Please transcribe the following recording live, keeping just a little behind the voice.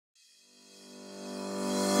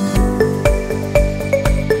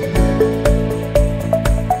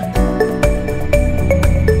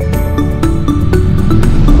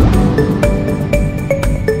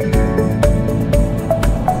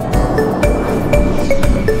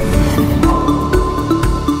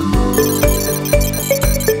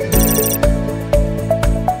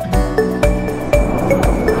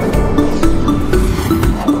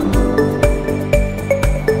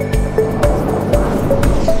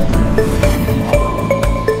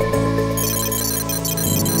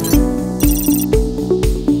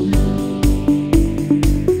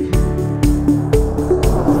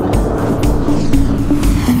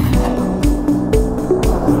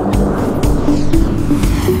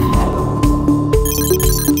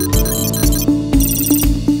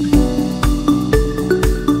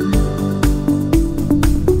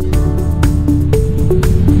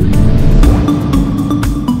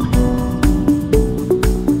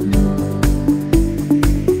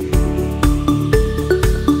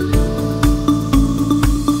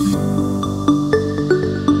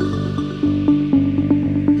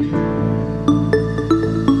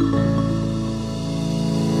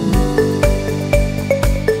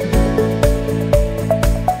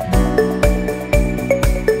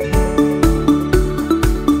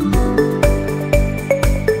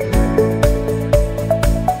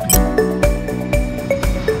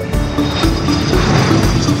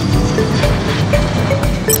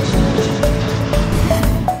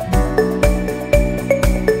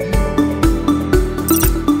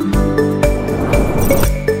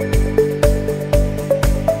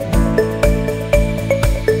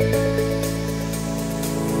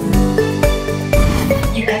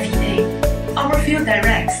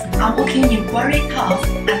colleagues are working in very tough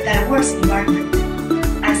and diverse environment.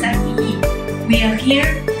 As FPE, we are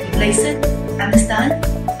here to listen, understand,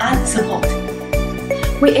 and support.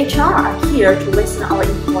 We HR are here to listen our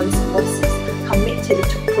employees' voices, committed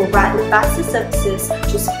to provide the best services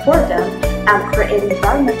to support them and create an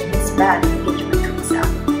environment to inspire engagement to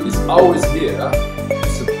excel. Is always here to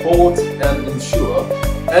support and ensure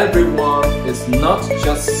everyone is not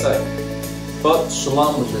just safe, but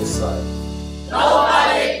Schlumberger safe.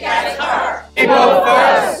 Nobody gets hurt. People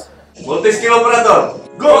first. Multi-skill operator.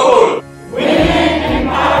 Go! Women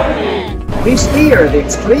empowerment. We steer the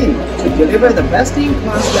extreme to deliver the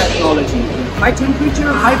best-in-class technology in high-temperature,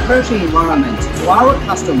 high-pressure environment to our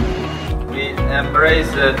customers. We embrace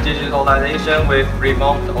digitalization with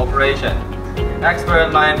remote operation.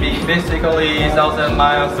 Experts might be physically 1,000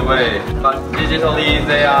 miles away, but digitally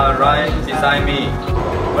they are right beside me.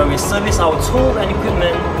 Where we service our tool and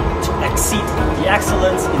equipment to exceed the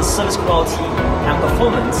excellence in service quality and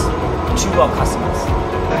performance to our customers.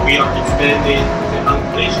 We are expanding the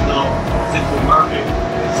operational central market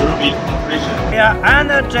through big operation. We are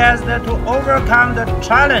energized to overcome the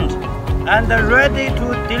challenge and ready to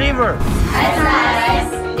deliver.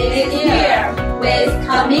 SAS is here with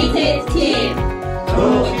committed team to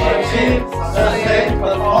achieve sustained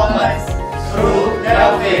performance through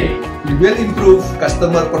Delphi. We will improve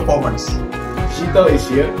customer performance. Shito is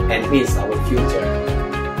here and is our future.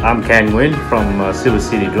 I'm Ken Nguyen from Silver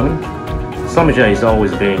City Drone. Schlumberger has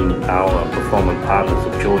always been our performance partners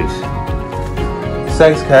of choice.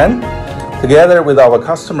 Thanks, Ken. Together with our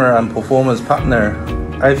customer and performance partner,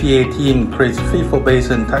 FEA team creates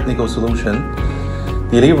fit-for-basin technical solution,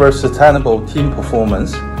 delivers sustainable team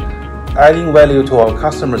performance, adding value to our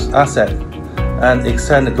customers' asset, and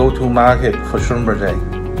extend the go-to-market for Schlumberger.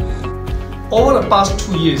 Over the past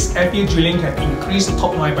 2 years, FEA drilling has increased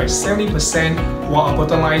top line by 70%, while our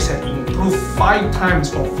bottom line has improved 5 times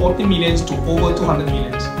from 40 million to over 200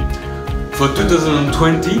 million. For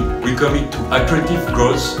 2020, we commit to accretive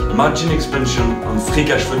growth, margin expansion, and free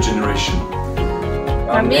cash flow generation.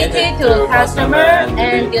 Committed to customer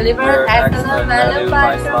and deliver excellent value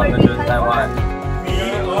by Schlumberger Taiwan. We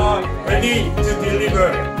are ready to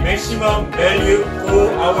deliver maximum value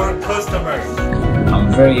to our customers. I'm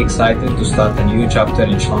very excited to start a new chapter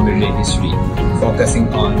in Schlumberger history, focusing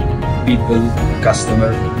on people,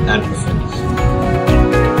 customer, and performance.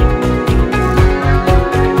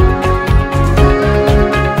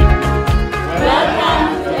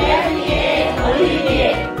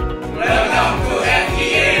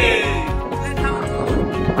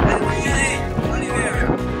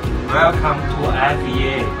 Welcome to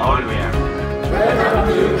FEA, Olivier. Welcome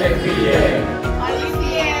to FEA. Welcome to FEA, Olivier. Welcome to FEA.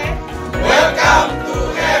 Olivier. Welcome to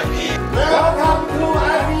FEA. Welcome to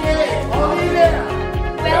FEA, Olivier.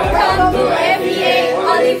 Welcome to FEA,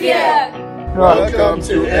 Olivier. Welcome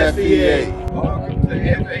to FEA. Welcome to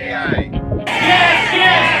FEA.